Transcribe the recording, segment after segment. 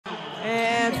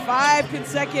And 5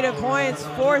 consecutive points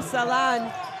for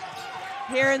Salan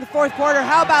here in the fourth quarter.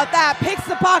 How about that? Picks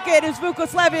the pocket is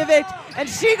Vukosavljevic, and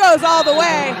she goes all the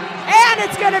way. And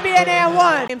it's going to be an and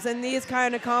one. In these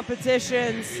kind of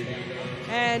competitions.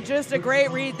 And just a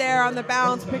great read there on the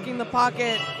bounce, picking the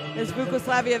pocket is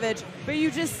Vukosavljevic. But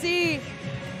you just see,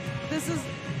 this is,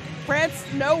 France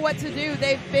know what to do.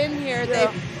 They've been here.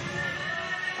 Yeah.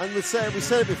 And we said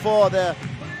it before, their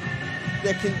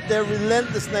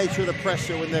relentless nature of the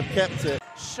pressure when they've kept it.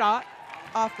 Shot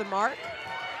off the mark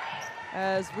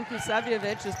as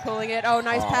Vukosavljevic is pulling it. Oh,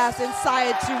 nice pass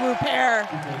inside to Rupert.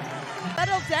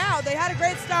 Settled down. They had a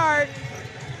great start,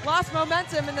 lost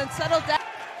momentum, and then settled down.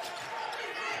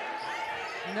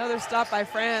 Another stop by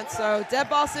France. So dead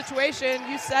ball situation,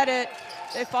 you said it.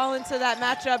 They fall into that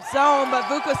matchup zone, but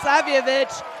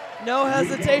Vukosavljevic, no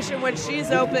hesitation when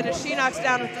she's open as she knocks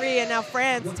down a 3, and now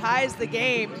France ties the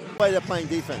game. The way they're playing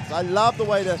defense. I love the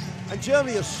way and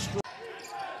Germany is strong.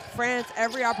 France,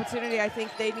 every opportunity, I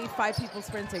think they need 5 people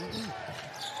sprinting.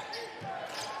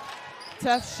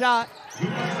 Tough shot.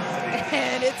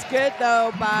 And it's good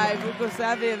though by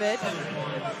Vukosavljevic.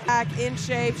 Back in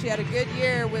shape. She had a good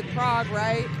year with Prague,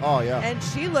 right? Oh yeah. And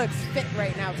she looks fit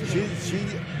right now to me.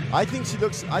 I think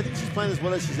she's playing as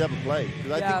well as she's ever played.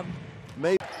 I think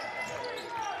maybe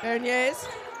Berniers.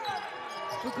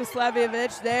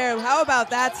 Vukosavljevic there. How about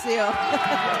that seal?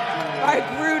 By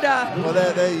Gruda. Well,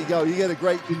 there you go. You get a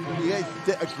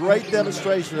great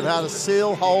demonstration of how to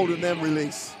seal, hold, and then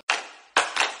release.